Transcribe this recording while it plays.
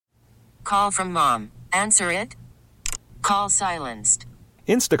call from mom. Answer it. Call silenced.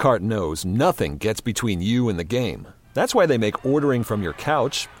 Instacart knows nothing gets between you and the game. That's why they make ordering from your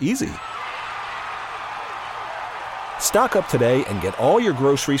couch easy. Stock up today and get all your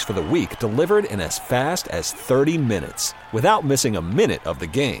groceries for the week delivered in as fast as 30 minutes without missing a minute of the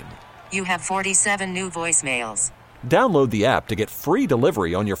game. You have 47 new voicemails. Download the app to get free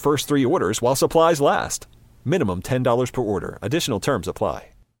delivery on your first 3 orders while supplies last. Minimum $10 per order. Additional terms apply.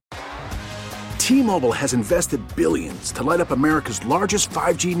 T-Mobile has invested billions to light up America's largest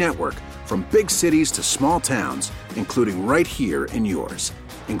 5G network, from big cities to small towns, including right here in yours.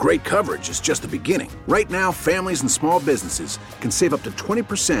 And great coverage is just the beginning. Right now, families and small businesses can save up to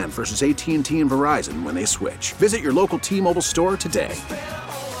 20% versus AT&T and Verizon when they switch. Visit your local T-Mobile store today.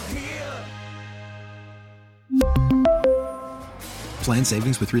 Plan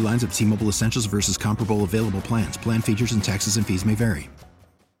savings with 3 lines of T-Mobile Essentials versus comparable available plans. Plan features and taxes and fees may vary.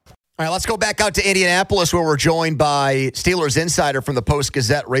 All right, let's go back out to Indianapolis, where we're joined by Steelers insider from the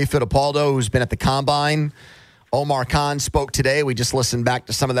Post-Gazette, Ray Fittipaldo, who's been at the Combine. Omar Khan spoke today. We just listened back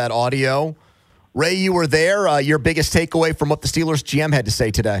to some of that audio. Ray, you were there. Your biggest takeaway from what the Steelers GM had to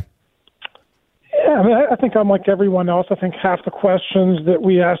say today? Yeah, I mean, I think I'm like everyone else. I think half the questions that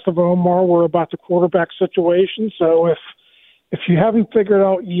we asked of Omar were about the quarterback situation. So if you haven't figured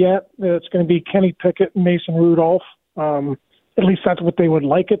out yet that it's going to be Kenny Pickett and Mason Rudolph, at least that's what they would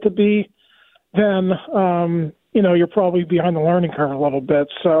like it to be, then, you're probably behind the learning curve a little bit.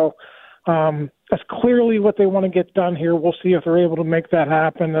 So that's clearly what they want to get done here. We'll see if they're able to make that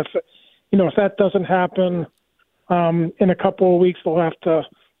happen. If that doesn't happen in a couple of weeks, they'll have to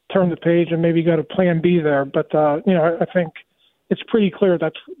turn the page and maybe go to plan B there. But, I think it's pretty clear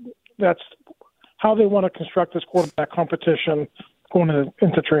that's how they want to construct this quarterback competition going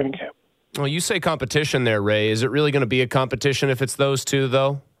into training camp. Well, you say competition there, Ray. Is it really going to be a competition if it's those two,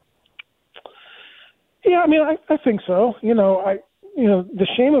 though? Yeah, I mean, I think so. The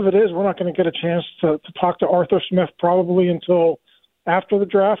shame of it is we're not going to get a chance to talk to Arthur Smith probably until after the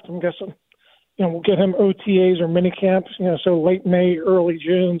draft. I'm guessing, we'll get him OTAs or mini camps, so late May, early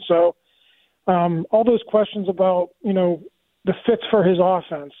June. So all those questions about, the fits for his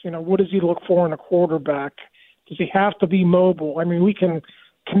offense, what does he look for in a quarterback? Does he have to be mobile? I mean, we can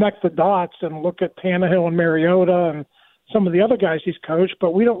connect the dots and look at Tannehill and Mariota and some of the other guys he's coached,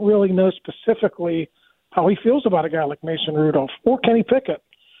 but we don't really know specifically how he feels about a guy like Mason Rudolph or Kenny Pickett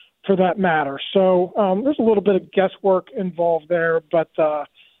for that matter. So there's a little bit of guesswork involved there, but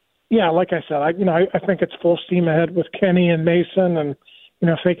like I said, I think it's full steam ahead with Kenny and Mason, and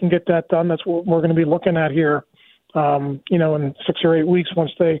if they can get that done, that's what we're going to be looking at here, in 6 or 8 weeks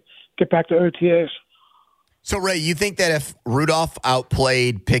once they get back to OTAs. So, Ray, you think that if Rudolph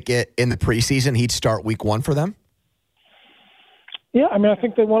outplayed Pickett in the preseason, he'd start week 1 for them? Yeah, I mean, I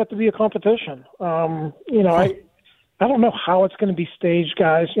think they want it to be a competition. I don't know how it's going to be staged,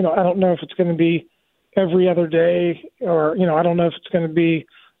 guys. I don't know if it's going to be every other day or, I don't know if it's going to be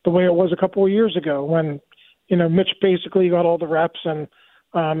the way it was a couple of years ago when, Mitch basically got all the reps and,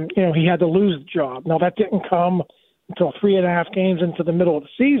 he had to lose the job. Now, that didn't come until 3.5 games into the middle of the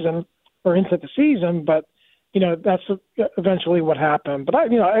season or into the season, but that's eventually what happened. But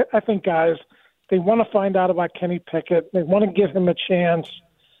I think guys, they want to find out about Kenny Pickett. They want to give him a chance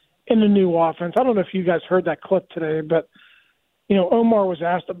in the new offense. I don't know if you guys heard that clip today, but Omar was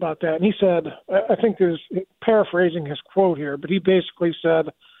asked about that, and he said, I think there's paraphrasing his quote here, but he basically said,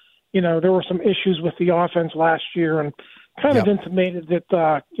 there were some issues with the offense last year, and kind of intimated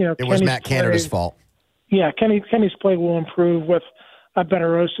that it was Matt Canada's fault. Yeah, Kenny's play will improve with a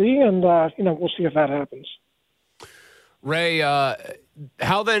better OC, and we'll see if that happens. Ray,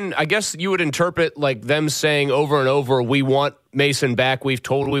 how then, I guess you would interpret like them saying over and over, we want Mason back, we've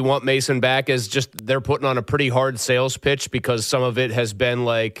told we want Mason back, as just they're putting on a pretty hard sales pitch because some of it has been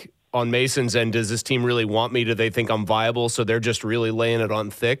like on Mason's end, does this team really want me? Do they think I'm viable? So they're just really laying it on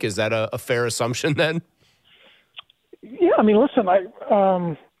thick. Is that a fair assumption then? Yeah, I mean, listen,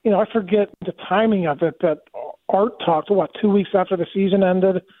 I forget the timing of it, but Art talked, 2 weeks after the season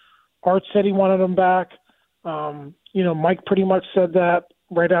ended. Art said he wanted him back. Mike pretty much said that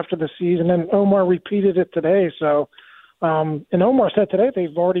right after the season, and Omar repeated it today. So, and Omar said today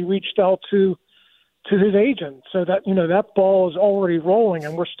they've already reached out to his agent, so that that ball is already rolling,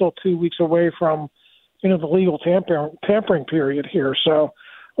 and we're still 2 weeks away from the legal tampering period here. So,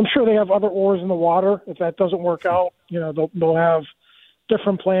 I'm sure they have other oars in the water. If that doesn't work out, they'll have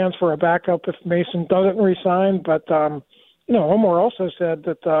different plans for a backup if Mason doesn't resign. But Omar also said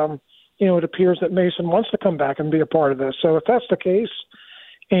that. It appears that Mason wants to come back and be a part of this. So if that's the case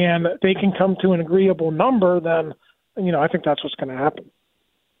and they can come to an agreeable number, then, I think that's what's going to happen.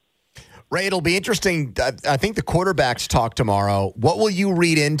 Ray, it'll be interesting. I think the quarterbacks talk tomorrow. What will you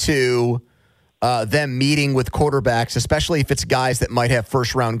read into them meeting with quarterbacks, especially if it's guys that might have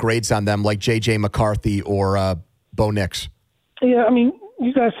first-round grades on them, like J.J. McCarthy or Bo Nix? Yeah, I mean,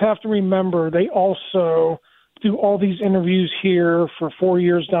 you guys have to remember they also do all these interviews here for 4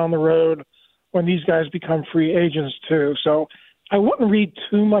 years down the road when these guys become free agents too. So I wouldn't read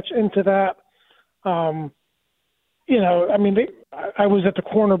too much into that. I mean, I was at the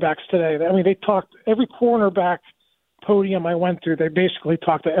cornerbacks today. I mean, they talked every cornerback podium I went through. They basically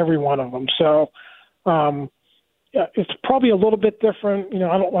talked to every one of them. So it's probably a little bit different.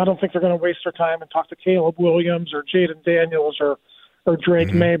 I don't think they're going to waste their time and talk to Caleb Williams or Jaden Daniels or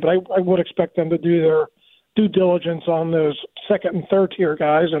Drake May, but I would expect them to do their due diligence on those second and third tier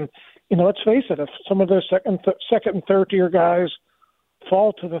guys. And let's face it, if some of those second and third tier guys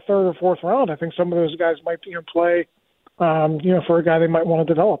fall to the third or fourth round, I think some of those guys might be in play. For a guy they might want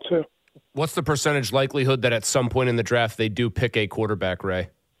to develop too. What's the percentage likelihood that at some point in the draft they do pick a quarterback, Ray?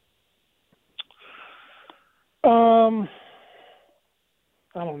 I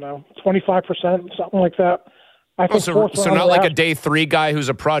don't know, 25%, something like that. I think so not like a day 3 guy who's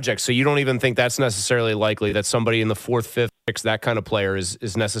a project. So you don't even think that's necessarily likely that somebody in the 4th, 5th picks that kind of player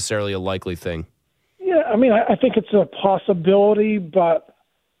is necessarily a likely thing. Yeah, I mean, I think it's a possibility, but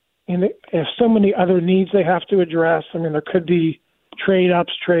there's so many other needs they have to address. I mean, there could be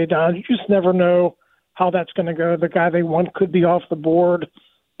trade-ups, trade-downs. You just never know how that's going to go. The guy they want could be off the board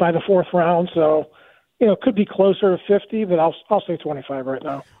by the 4th round. So, it could be closer to 50, but I'll say 25 right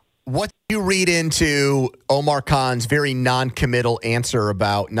now. What do you read into Omar Khan's very non-committal answer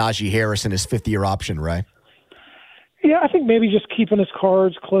about Najee Harris and his 5th-year option, Ray? Yeah, I think maybe just keeping his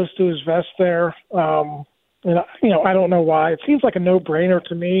cards close to his vest there. I don't know why. It seems like a no-brainer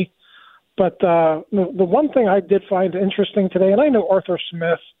to me. But the one thing I did find interesting today, and I know Arthur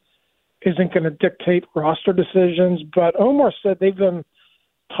Smith isn't going to dictate roster decisions, but Omar said they've been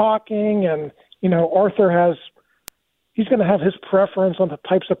talking, and, Arthur he's going to have his preference on the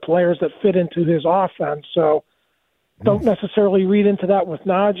types of players that fit into his offense. So don't necessarily read into that with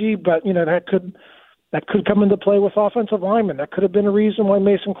Najee, but, that could come into play with offensive linemen. That could have been a reason why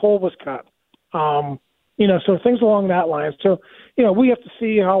Mason Cole was cut. So things along that line. So, we have to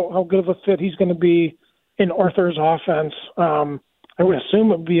see how good of a fit he's going to be in Arthur's offense. I would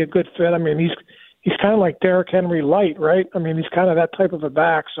assume it would be a good fit. I mean, he's kind of like Derrick Henry light, right? I mean, he's kind of that type of a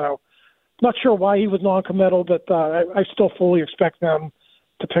back. So not sure why he was non-committal, but I still fully expect them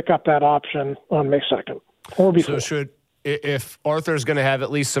to pick up that option on May 2nd or before. So if Arthur's going to have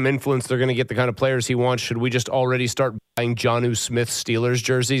at least some influence, they're going to get the kind of players he wants. Should we just already start buying Jonnu Smith Steelers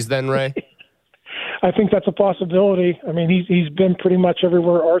jerseys then, Ray? I think that's a possibility. I mean, he's been pretty much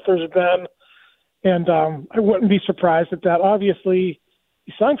everywhere Arthur's been, and I wouldn't be surprised at that. Obviously,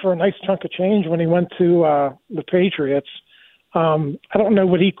 he signed for a nice chunk of change when he went to the Patriots. I don't know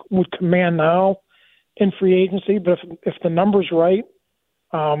what he would command now in free agency, but if the number's right,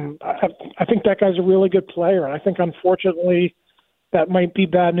 I think that guy's a really good player, and I think unfortunately that might be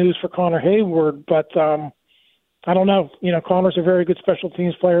bad news for Connor Hayward. But I don't know. Connor's a very good special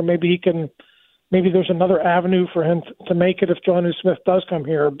teams player. Maybe there's another avenue for him to make it if Jonnu Smith does come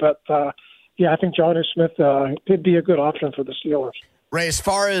here. But, I think Jonnu Smith could be a good option for the Steelers. Ray, as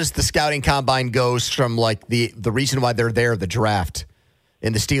far as the scouting combine goes from like the reason why they're there, the draft,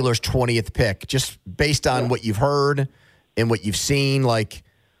 and the Steelers' 20th pick, just based on what you've heard and what you've seen, like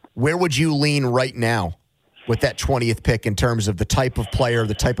where would you lean right now with that 20th pick in terms of the type of player,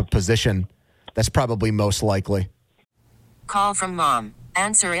 the type of position that's probably most likely? Call from mom.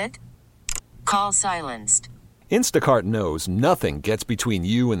 Answer it. Call silenced. Instacart knows nothing gets between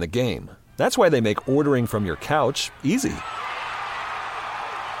you and the game. That's why they make ordering from your couch easy.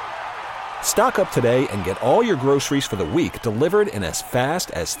 Stock up today and get all your groceries for the week delivered in as fast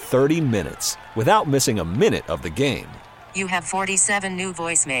as 30 minutes without missing a minute of the game. You have 47 new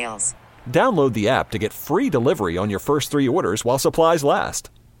voicemails. Download the app to get free delivery on your first 3 orders while supplies last.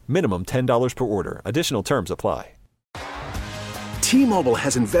 Minimum $10 per order. Additional terms apply. T-Mobile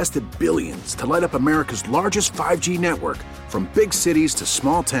has invested billions to light up America's largest 5G network, from big cities to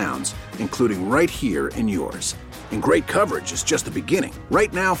small towns, including right here in yours. And great coverage is just the beginning.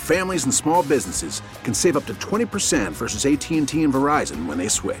 Right now, families and small businesses can save up to 20% versus AT&T and Verizon when they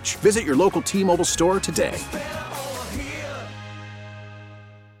switch. Visit your local T-Mobile store today.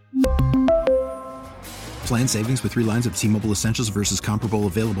 Plan savings with 3 lines of T-Mobile Essentials versus comparable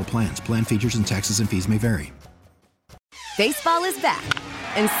available plans. Plan features and taxes and fees may vary. Baseball is back,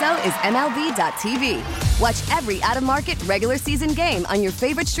 and so is MLB.tv. Watch every out-of-market regular season game on your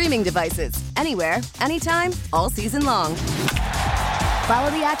favorite streaming devices, anywhere, anytime, all season long. Follow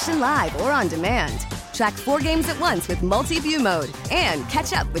the action live or on demand. Track 4 games at once with multi-view mode and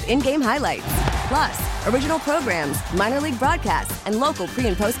catch up with in-game highlights. Plus, original programs, minor league broadcasts, and local pre-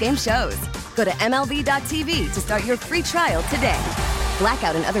 and post-game shows. Go to MLB.tv to start your free trial today.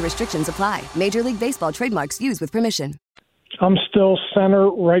 Blackout and other restrictions apply. Major League Baseball trademarks used with permission. I'm still center,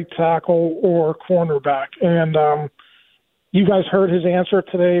 right tackle, or cornerback. And you guys heard his answer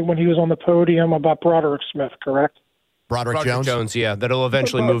today when he was on the podium about Broderick Smith, correct? Broderick Jones? Yeah, that'll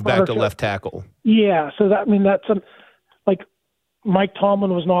eventually move back to left tackle. Yeah, so that's like Mike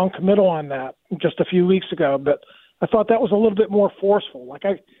Tomlin was non-committal on that just a few weeks ago, but I thought that was a little bit more forceful. Like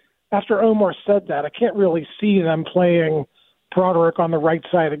after Omar said that, I can't really see them playing Broderick on the right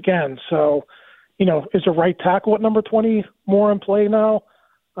side again. So, is a right tackle at number 20 more in play now?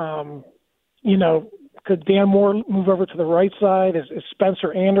 Could Dan Moore move over to the right side? Is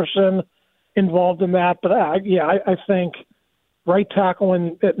Spencer Anderson involved in that? But I think right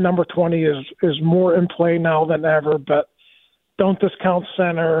tackle at number 20 is more in play now than ever. But don't discount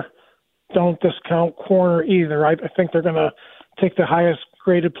center, don't discount corner either. I think they're going to take the highest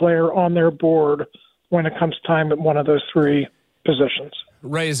graded player on their board when it comes time at one of those three positions.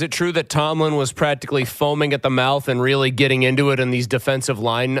 Ray, is it true that Tomlin was practically foaming at the mouth and really getting into it in these defensive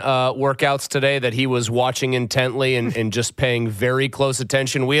line workouts today, that he was watching intently and just paying very close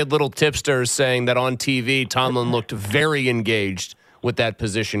attention? We had little tipsters saying that on TV, Tomlin looked very engaged with that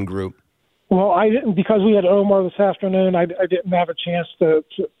position group. Well, I didn't, because we had Omar this afternoon. I didn't have a chance to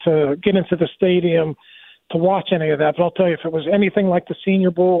get into the stadium to watch any of that. But I'll tell you, if it was anything like the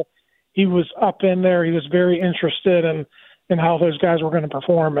Senior Bowl, he was up in there. He was very interested in how those guys were going to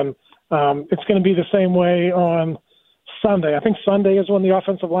perform. And it's going to be the same way on Sunday. I think Sunday is when the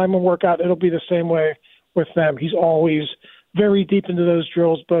offensive linemen work out. It'll be the same way with them. He's always very deep into those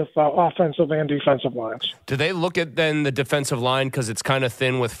drills, both offensive and defensive lines. Do they look at then the defensive line, because it's kind of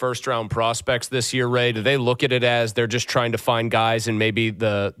thin with first-round prospects this year, Ray? Do they look at it as they're just trying to find guys in maybe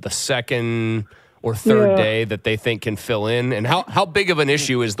the second or third day that they think can fill in? And how big of an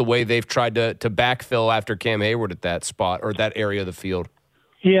issue is the way they've tried to backfill after Cam Hayward at that spot or that area of the field?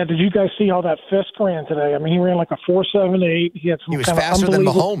 Yeah, did you guys see how that Fisk ran today? I mean, he ran like a 4.78. He was faster than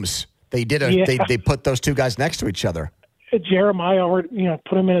Mahomes. They they put those two guys next to each other. Jeremiah,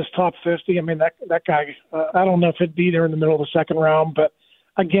 put him in his top 50. I mean, that guy, I don't know if he'd be there in the middle of the second round, but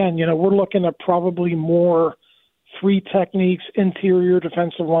again, we're looking at probably more three techniques, interior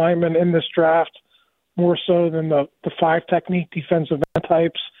defensive linemen in this draft, more so than the five technique defensive end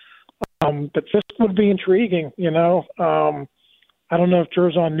types. But this would be intriguing, I don't know if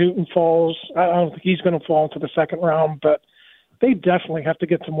Jerzon Newton falls. I don't think he's going to fall into the second round, but they definitely have to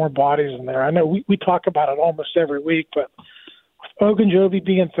get some more bodies in there. I know we talk about it almost every week, but with Ogunjobi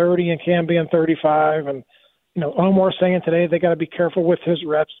being 30 and Cam being 35, and Omar saying today they got to be careful with his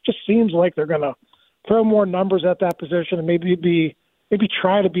reps. It just seems like they're going to throw more numbers at that position and maybe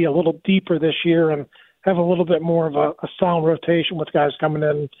try to be a little deeper this year and have a little bit more of a sound rotation with guys coming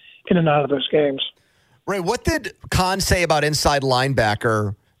in and out of those games. Ray, what did Khan say about inside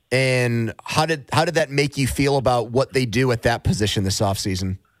linebacker, and how did that make you feel about what they do at that position this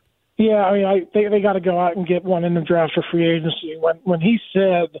offseason? Yeah, I mean, they got to go out and get one in the draft for free agency. When he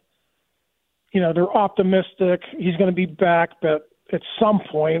said, they're optimistic, he's going to be back, but at some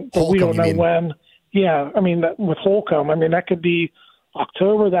point, but we don't know when. Yeah, I mean, with Holcomb, I mean, that could be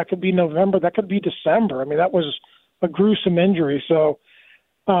October, that could be November, that could be December. I mean, that was a gruesome injury. So,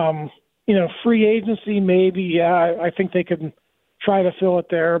 free agency, maybe, yeah, I think they could try to fill it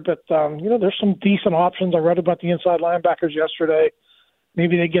there. But, there's some decent options. I read about the inside linebackers yesterday.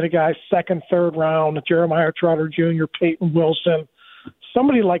 Maybe they get a guy second, third round, Jeremiah Trotter Jr., Peyton Wilson,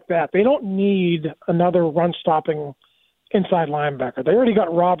 somebody like that. They don't need another run-stopping inside linebacker. They already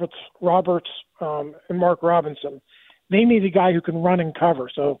got Roberts and Mark Robinson. They need a guy who can run and cover.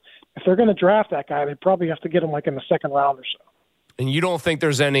 So if they're going to draft that guy, they probably have to get him like in the second round or so. And you don't think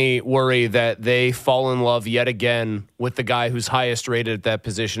there's any worry that they fall in love yet again with the guy who's highest rated at that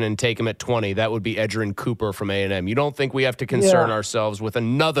position and take him at 20? That would be Edgerrin Cooper from A&M. You don't think we have to concern ourselves with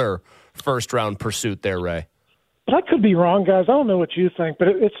another first-round pursuit there, Ray? But I could be wrong, guys. I don't know what you think, but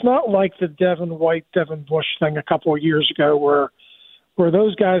it's not like the Devin White, Devin Bush thing a couple of years ago where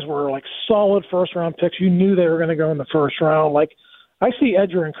those guys were like solid first-round picks. You knew they were going to go in the first round. Like, I see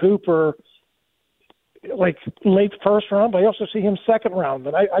Edgerrin Cooper like late first round, but I also see him second round.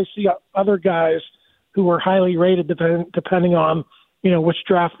 And I see other guys who are highly rated depending on, which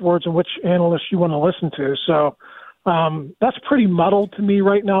draft boards and which analysts you want to listen to. So that's pretty muddled to me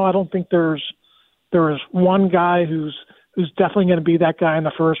right now. I don't think there's one guy who's definitely going to be that guy in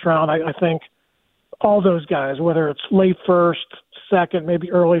the first round. I think all those guys, whether it's late first, second, maybe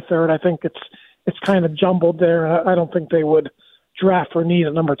early third. I think it's kind of jumbled there. I don't think they would draft or need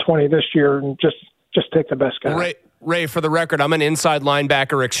a number 20 this year and just take the best guy. Ray, for the record, I'm an inside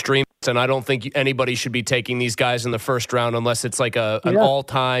linebacker extremist, and I don't think anybody should be taking these guys in the first round unless it's like an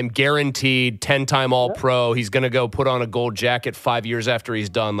all-time, guaranteed, 10-time All-Pro. He's going to go put on a gold jacket 5 years after he's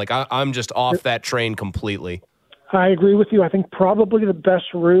done. Like, I'm just off that train completely. I agree with you. I think probably the best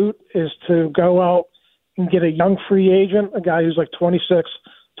route is to go out and get a young free agent, a guy who's like 26,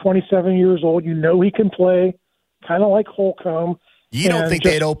 27 years old. You know he can play, kind of like Holcomb. You don't think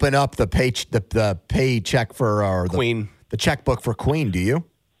they'd open up the paycheck for or Queen, the checkbook for Queen, do you?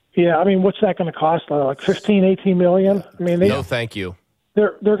 Yeah, I mean, what's that going to cost? Like 15, 18 million? I mean, no, thank you.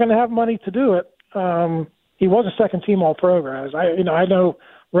 They're going to have money to do it. He was a second-team All-Pro, guys. I know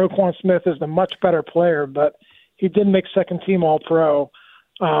Roquan Smith is the much better player, but he did make second-team All-Pro.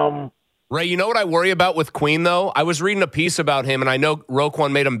 Ray, you know what I worry about with Queen, though? I was reading a piece about him, and I know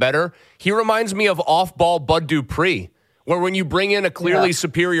Roquan made him better. He reminds me of off-ball Bud Dupree, where when you bring in a clearly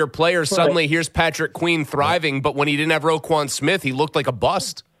superior player, suddenly here's Patrick Queen thriving, but when he didn't have Roquan Smith, he looked like a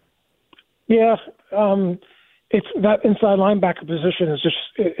bust. Yeah, it's that inside linebacker position is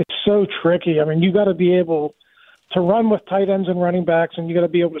it's so tricky. I mean, you got to be able to run with tight ends and running backs, and you got to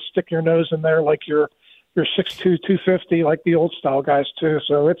be able to stick your nose in there like you're 6'2", 250, like the old style guys too.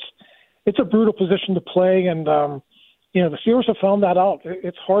 So it's a brutal position to play, and the Steelers have found that out.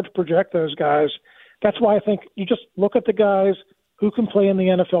 It's hard to project those guys. That's why I think you just look at the guys who can play in the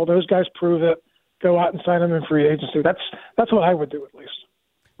NFL. Those guys prove it. Go out and sign them in free agency. That's what I would do at least.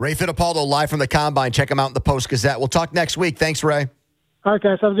 Ray Fittipaldo live from the Combine. Check him out in the Post-Gazette. We'll talk next week. Thanks, Ray. All right,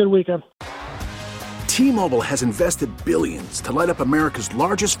 guys. Have a good weekend. T-Mobile has invested billions to light up America's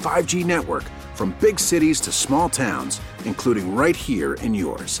largest 5G network, from big cities to small towns, including right here in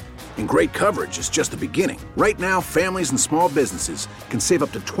yours. And great coverage is just the beginning. Right now, families and small businesses can save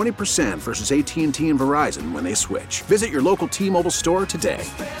up to 20% versus AT&T and Verizon when they switch. Visit your local T-Mobile store today.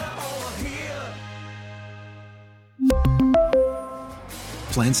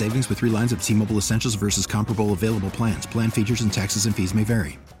 Plan savings with 3 lines of T-Mobile Essentials versus comparable available plans. Plan features and taxes and fees may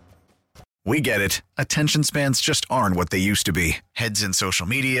vary. We get it. Attention spans just aren't what they used to be. Heads in social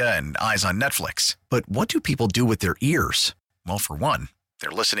media and eyes on Netflix. But what do people do with their ears? Well, for one,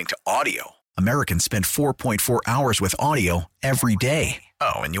 they're listening to audio. Americans spend 4.4 hours with audio every day.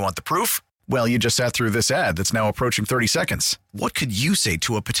 Oh, and you want the proof? Well, you just sat through this ad that's now approaching 30 seconds. What could you say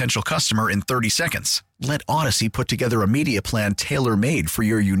to a potential customer in 30 seconds? Let Odyssey put together a media plan tailor-made for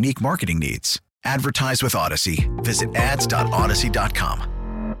your unique marketing needs. Advertise with Odyssey. Visit ads.odyssey.com.